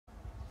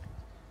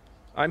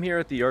I'm here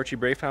at the Archie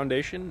Bray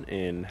Foundation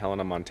in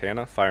Helena,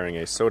 Montana, firing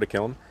a soda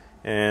kiln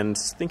and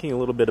thinking a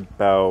little bit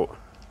about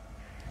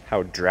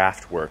how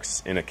draft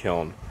works in a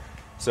kiln.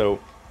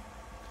 So,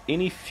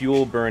 any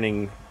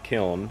fuel-burning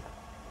kiln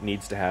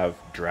needs to have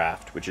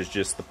draft, which is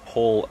just the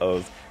pull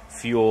of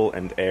fuel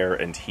and air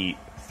and heat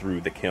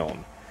through the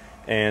kiln.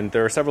 And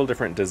there are several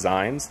different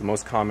designs. The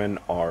most common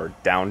are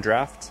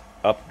downdraft,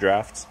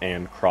 updraft,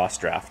 and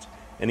crossdraft.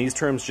 And these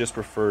terms just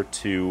refer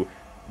to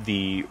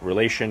the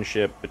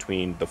relationship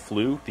between the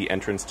flue, the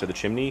entrance to the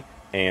chimney,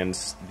 and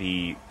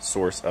the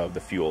source of the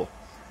fuel.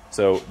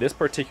 So this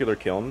particular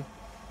kiln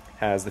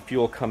has the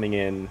fuel coming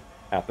in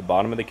at the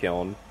bottom of the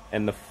kiln,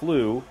 and the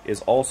flue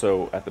is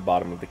also at the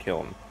bottom of the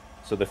kiln.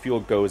 So the fuel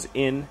goes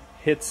in,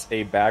 hits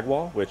a bag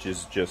wall, which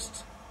is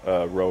just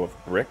a row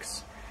of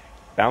bricks,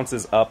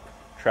 bounces up,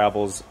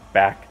 travels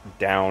back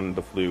down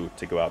the flue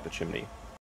to go out the chimney.